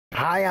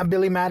Hi, I'm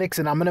Billi Maddox,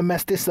 and I'm gonna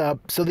mess this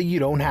up so that you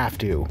don't have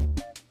to.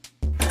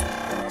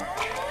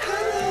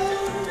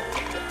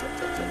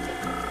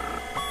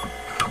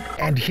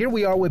 And here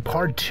we are with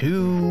part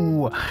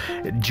 2.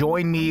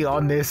 Join me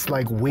on this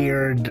like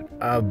weird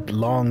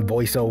long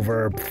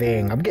voiceover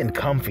thing. I'm getting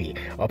comfy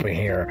up in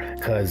here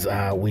because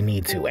we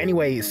need to.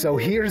 Anyway, so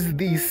here's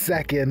the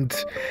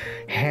second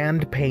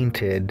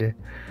hand-painted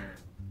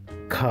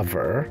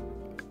cover.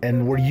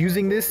 And we're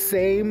using this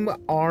same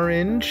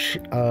orange.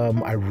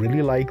 I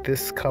really like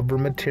this cover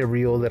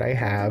material that I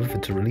have.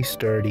 It's really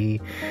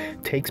sturdy.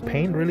 Takes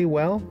paint really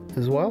well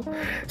as well.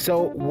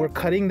 So we're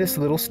cutting this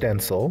little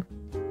stencil.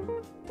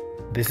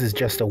 This is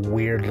just a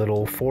weird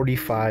little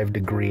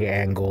 45-degree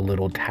angle,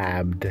 little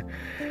tabbed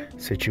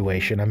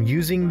situation. I'm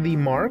using the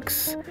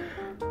marks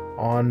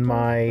on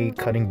my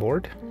cutting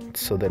board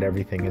so that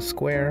everything is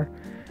square.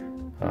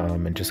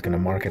 I'm just gonna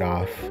mark it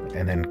off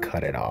and then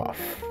cut it off.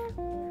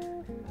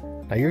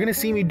 Now you're gonna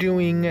see me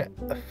doing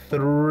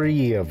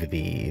 3 of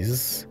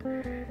these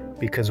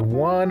because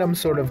 1, I'm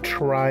sort of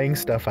trying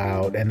stuff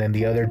out, and then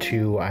the other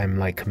 2, I'm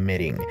like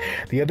committing.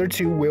 The other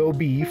 2 will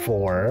be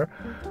for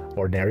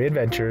Ordinary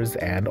Adventures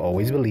and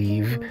Always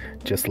Believe,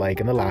 just like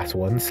in the last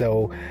one.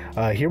 So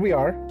here we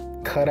are,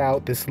 cut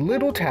out this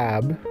little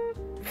tab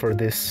for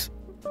this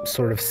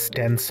sort of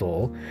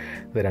stencil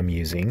that I'm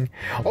using.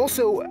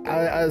 Also,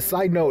 a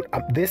side note,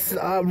 this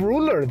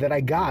ruler that I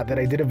got, that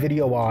I did a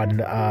video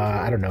on,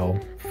 I don't know,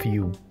 a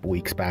few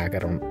weeks back.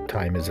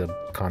 Time is a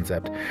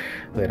concept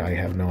that I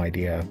have no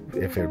idea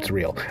if it's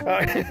real.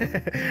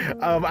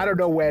 I don't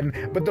know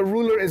when, but the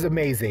ruler is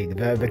amazing.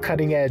 The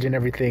cutting edge and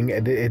everything,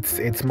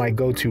 it's my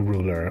go-to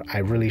ruler. I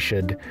really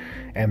should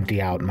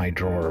empty out my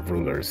drawer of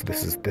rulers.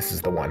 This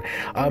is the one.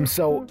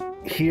 So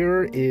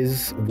here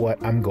is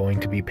what I'm going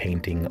to be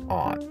painting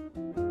on.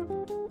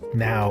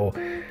 Now,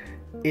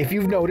 if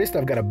you've noticed,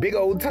 I've got a big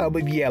old tub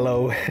of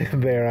yellow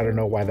there. I don't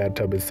know why that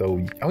tub is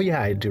so... Oh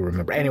yeah, I do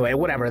remember. Anyway,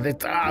 whatever.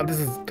 This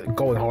is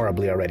going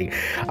horribly already.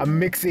 I'm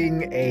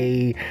mixing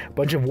a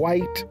bunch of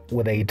white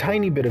with a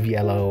tiny bit of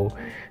yellow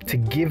to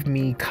give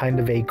me kind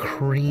of a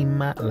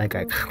cream, like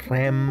a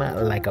creme,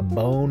 like a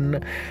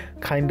bone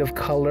kind of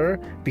color,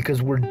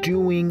 because we're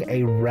doing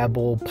a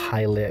Rebel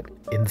Pilot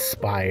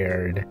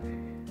inspired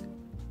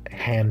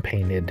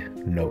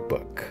hand-painted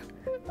notebook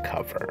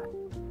cover.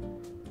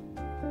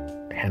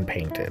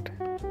 Hand-painted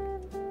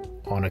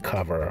on a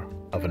cover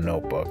of a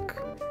notebook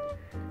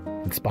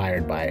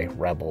inspired by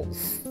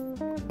Rebels,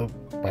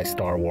 by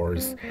Star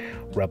Wars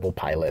Rebel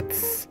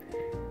Pilots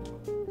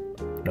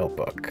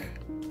notebook.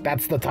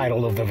 That's the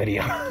title of the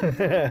video.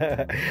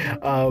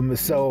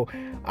 So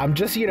I'm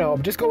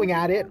just going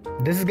at it.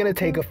 This is gonna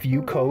take a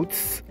few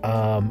coats.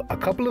 A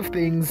couple of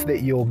things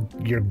that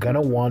you're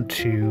gonna want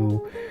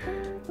to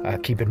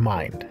keep in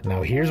mind.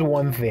 Now here's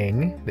one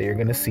thing that you're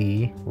gonna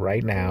see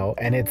right now,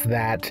 and it's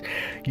that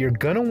you're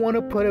gonna want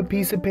to put a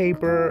piece of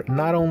paper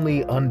not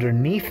only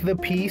underneath the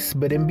piece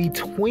but in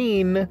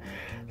between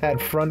that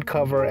front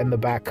cover and the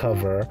back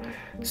cover,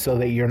 so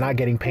that you're not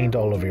getting paint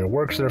all over your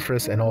work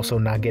surface and also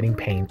not getting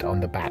paint on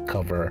the back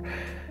cover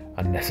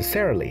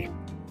unnecessarily.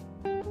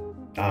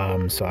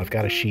 So I've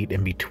got a sheet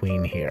in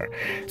between here.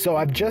 So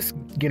I've just,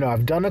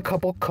 I've done a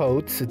couple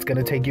coats. It's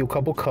gonna take you a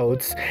couple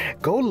coats.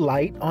 Go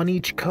light on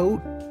each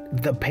coat.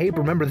 The paper,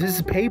 remember, this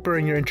is paper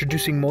and you're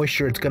introducing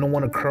moisture. It's gonna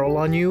want to curl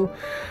on you.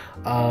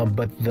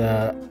 But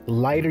the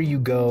lighter you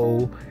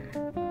go,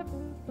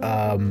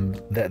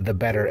 the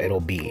better it'll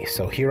be.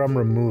 So here I'm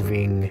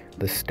removing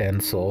the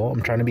stencil.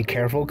 I'm trying to be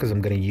careful because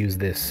I'm gonna use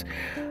this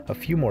a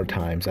few more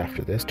times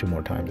after this, 2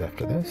 more times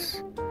after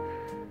this.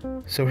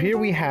 So here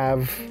we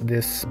have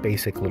this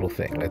basic little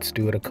thing. Let's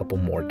do it a couple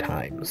more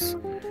times.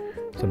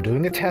 So I'm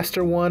doing a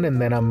tester one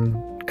and then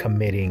I'm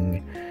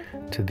committing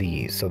to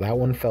these. So that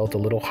one felt a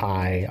little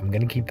high. I'm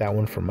gonna keep that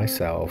one for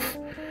myself.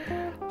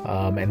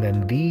 And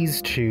then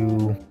these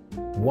 2,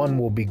 one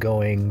will be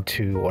going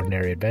to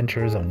Ordinary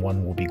Adventures and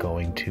one will be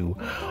going to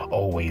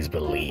Always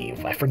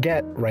Believe. I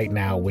forget right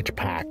now which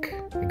pack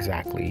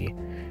exactly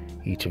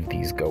each of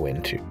these go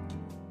into.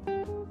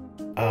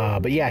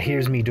 But yeah,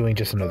 here's me doing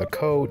just another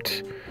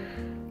coat.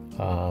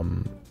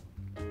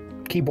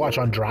 Keep watch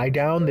on dry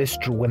down.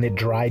 When it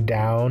dried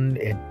down,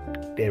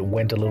 it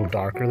went a little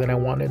darker than I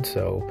wanted,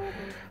 so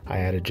I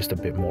added just a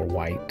bit more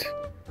white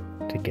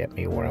to get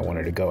me where I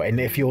wanted to go. And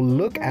if you'll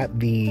look at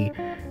the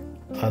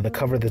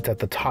cover that's at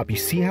the top, you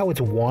see how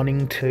it's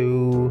wanting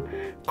to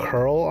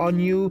curl on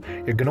you?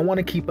 You're gonna want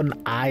to keep an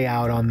eye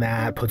out on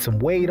that. Put some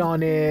weight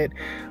on it,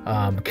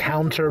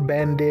 counter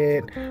bend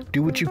it,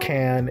 do what you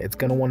can. It's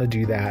gonna want to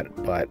do that,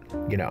 but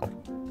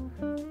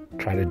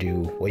try to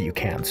do what you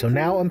can. So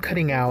now I'm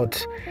cutting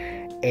out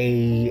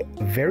a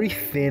very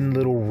thin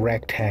little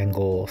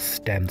rectangle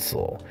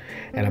stencil,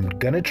 and I'm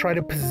gonna try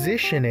to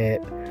position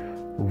it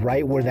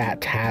right where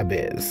that tab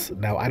is.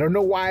 Now, I don't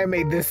know why I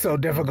made this so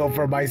difficult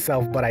for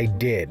myself, but I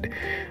did.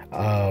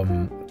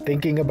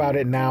 Thinking about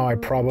it now,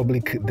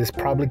 this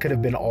probably could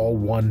have been all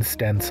one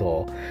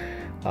stencil,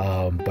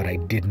 but I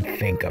didn't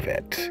think of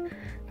it.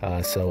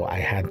 So I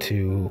had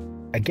to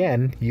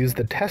again, use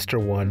the tester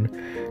one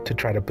to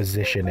try to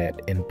position it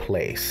in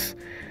place.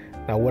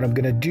 Now what I'm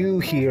gonna do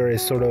here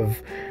is sort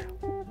of,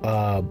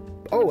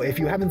 oh, if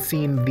you haven't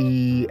seen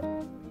the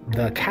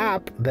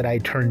cap that I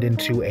turned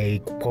into a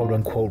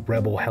quote-unquote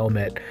rebel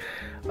helmet,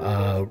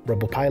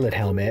 rebel pilot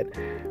helmet,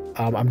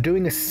 I'm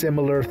doing a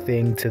similar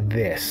thing to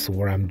this,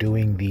 where I'm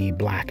doing the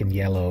black and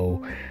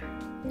yellow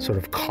sort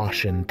of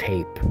caution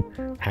tape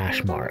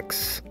hash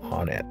marks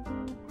on it.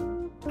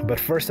 But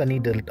first I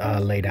need to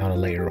lay down a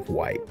layer of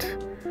white.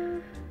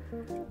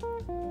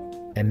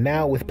 And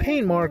now with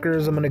paint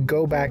markers, I'm gonna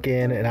go back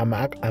in and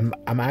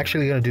I'm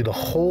actually gonna do the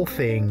whole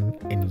thing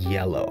in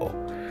yellow,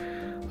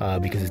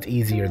 because it's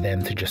easier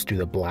then to just do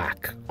the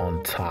black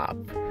on top.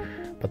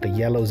 But the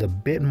yellow is a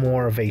bit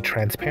more of a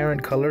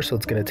transparent color, so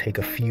it's gonna take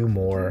a few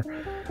more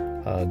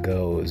a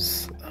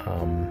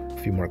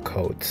few more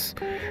coats.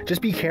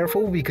 Just be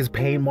careful because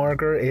paint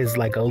marker is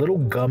like a little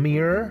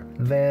gummier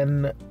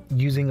than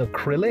using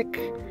acrylic,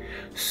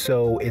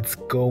 so it's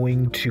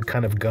going to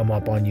kind of gum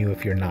up on you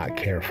if you're not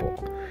careful.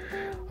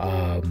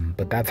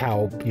 But that's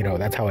how, you know,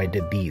 that's how I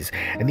did these.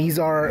 And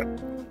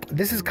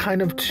this is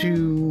kind of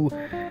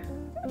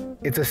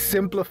it's a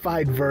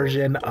simplified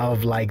version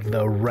of like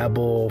the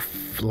rebel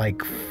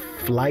flight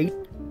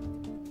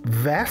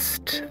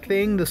vest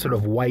thing, the sort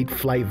of white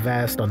flight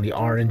vest on the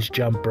orange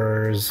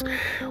jumpers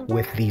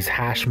with these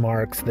hash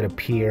marks that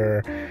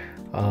appear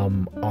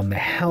on the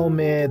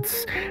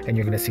helmets, and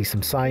you're gonna see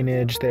some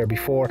signage there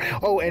before.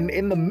 Oh, and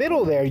in the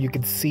middle there you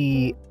could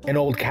see an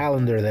old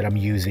calendar that I'm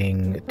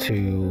using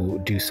to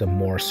do some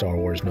more Star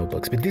Wars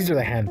notebooks, but these are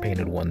the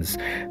hand-painted ones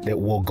that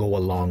will go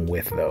along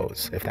with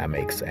those, if that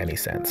makes any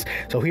sense.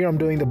 So here I'm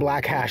doing the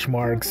black hash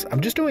marks.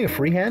 I'm just doing a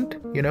freehand,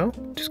 you know,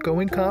 just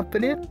going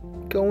confident,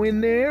 go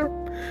in there,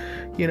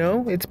 you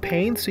know, it's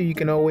paint, so you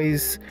can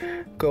always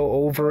go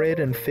over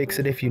it and fix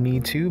it if you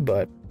need to,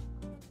 but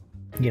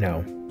you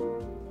know,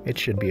 it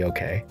should be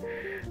okay.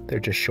 They're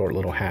just short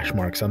little hash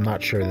marks. I'm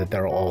not sure that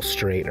they're all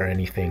straight or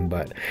anything,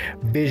 but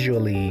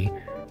visually,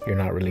 you're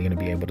not really going to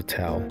be able to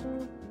tell.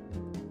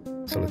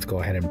 So let's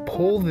go ahead and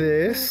pull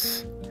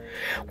this.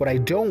 What I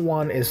don't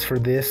want is for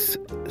this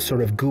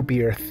sort of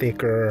goopier,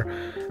 thicker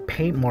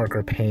paint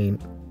marker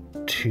paint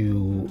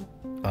to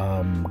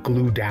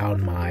glue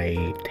down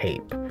my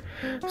tape.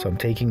 So I'm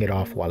taking it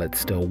off while it's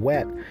still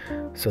wet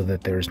so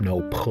that there's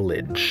no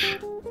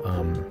pullage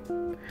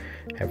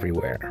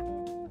everywhere.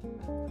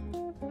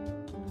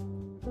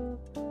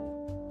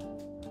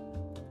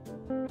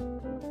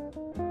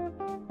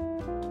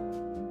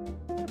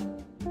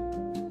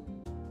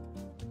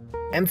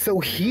 And so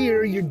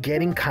here you're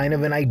getting kind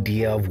of an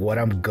idea of what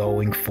I'm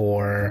going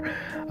for,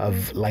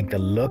 of like the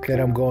look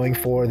that I'm going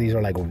for. These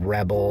are like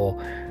rebel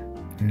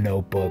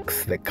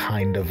notebooks that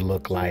kind of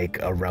look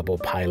like a rebel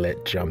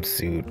pilot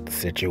jumpsuit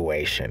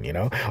situation, you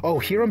know? Oh,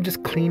 here I'm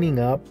just cleaning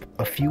up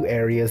a few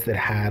areas that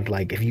had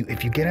like, if you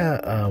get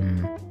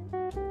an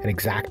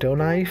X-Acto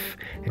knife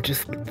and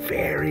just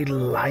very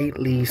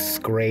lightly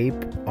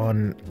scrape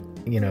on,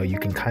 you know, you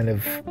can kind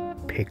of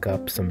pick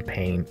up some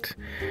paint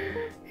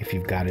if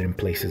you've got it in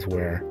places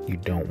where you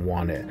don't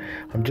want it.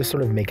 I'm just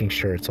sort of making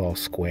sure it's all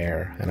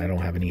square and I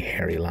don't have any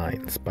hairy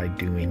lines by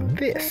doing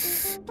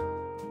this.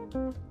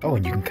 Oh,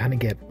 and you can kind of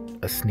get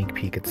a sneak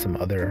peek at some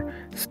other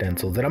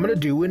stencils that I'm gonna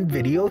do in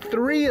video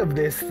 3 of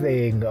this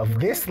thing, of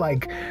this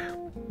like,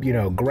 you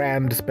know,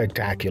 grand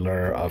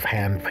spectacular of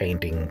hand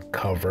painting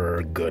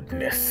cover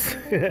goodness.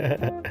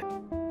 You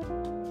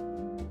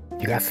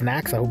got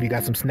snacks? I hope you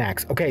got some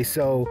snacks. Okay,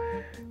 so,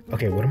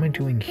 okay, what am I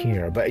doing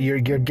here? But you're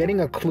getting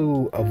a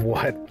clue of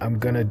what I'm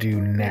gonna do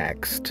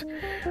next,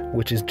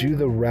 which is do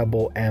the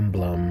rebel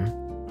emblem.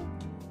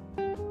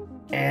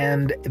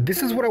 And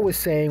this is what I was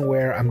saying,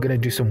 where I'm gonna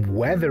do some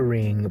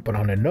weathering, but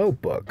on a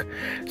notebook.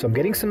 So I'm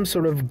getting some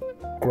sort of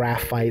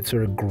graphite,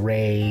 sort of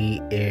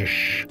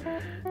gray-ish,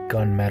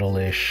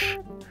 gunmetal-ish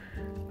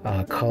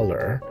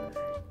color,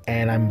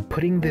 and I'm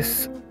putting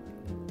this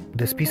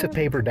piece of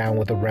paper down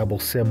with a rebel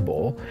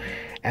symbol,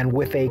 and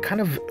with a kind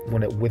of,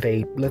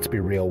 let's be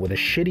real, with a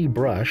shitty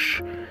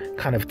brush,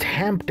 kind of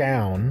tamp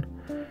down,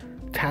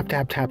 tap,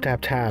 tap, tap, tap,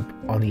 tap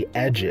on the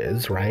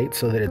edges, right?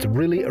 So that it's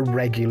really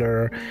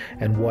irregular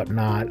and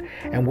whatnot.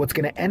 And what's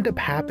gonna end up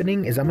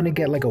happening is I'm gonna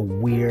get like a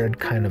weird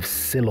kind of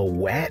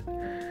silhouette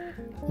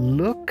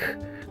look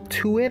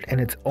to it, and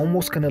it's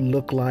almost gonna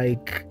look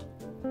like,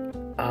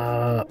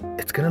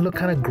 it's gonna look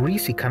kind of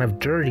greasy, kind of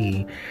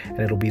dirty, and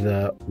it'll be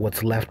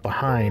what's left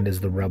behind is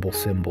the rebel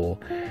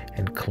symbol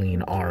and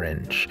clean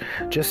orange.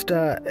 Just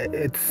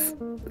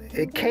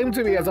it came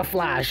to me as a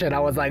flash, and I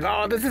was like,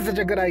 oh, this is such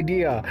a good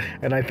idea.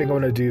 And I think I'm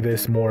gonna do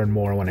this more and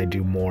more when I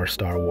do more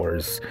Star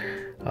Wars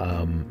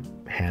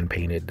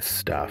hand-painted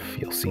stuff.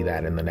 You'll see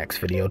that in the next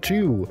video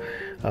too.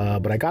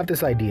 But I got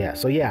this idea.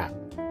 So yeah,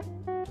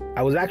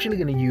 I was actually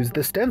going to use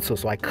the stencil,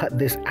 so I cut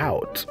this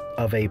out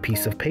of a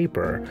piece of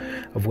paper,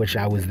 of which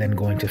I was then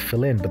going to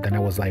fill in. But then I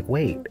was like,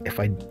 wait, if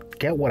I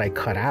get what I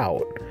cut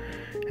out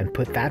and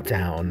put that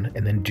down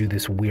and then do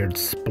this weird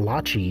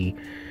splotchy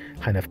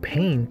kind of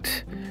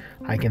paint,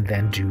 I can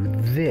then do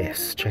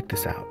this. Check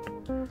this out.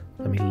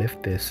 Let me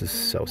lift this. This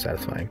is so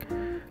satisfying.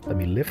 Let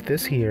me lift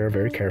this here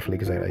very carefully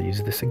because I gotta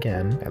use this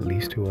again at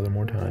least 2 other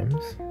more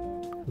times.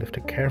 Lift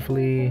it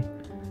carefully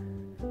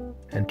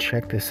and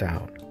check this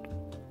out.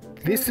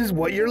 This is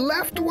what you're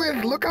left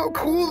with. Look how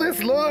cool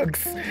this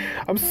looks.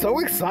 I'm so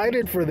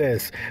excited for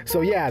this.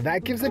 So yeah,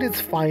 that gives it its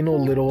final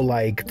little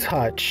like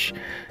touch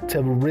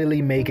to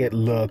really make it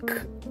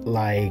look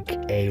like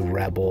a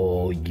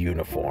rebel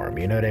uniform.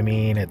 You know what I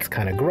mean? It's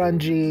kind of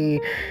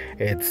grungy.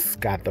 It's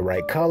got the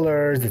right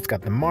colors. It's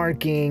got the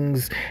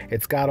markings.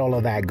 It's got all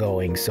of that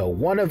going. So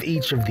one of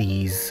each of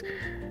these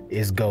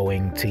is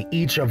going to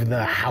each of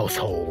the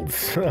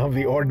households of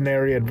the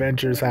Ordinary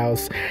Adventures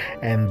house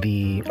and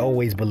the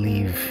Always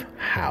Believe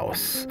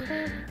house.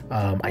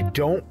 I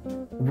don't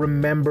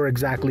remember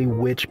exactly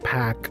which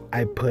pack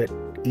I put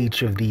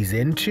each of these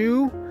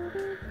into.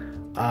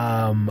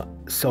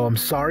 So I'm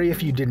sorry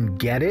if you didn't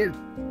get it.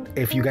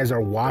 If you guys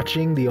are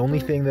watching, the only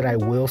thing that I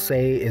will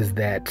say is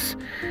that,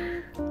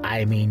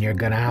 I mean, you're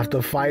gonna have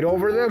to fight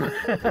over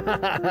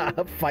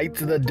them. Fight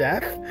to the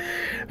death.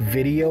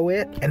 Video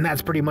it. And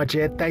that's pretty much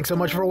it. Thanks so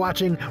much for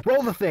watching.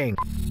 Roll the thing.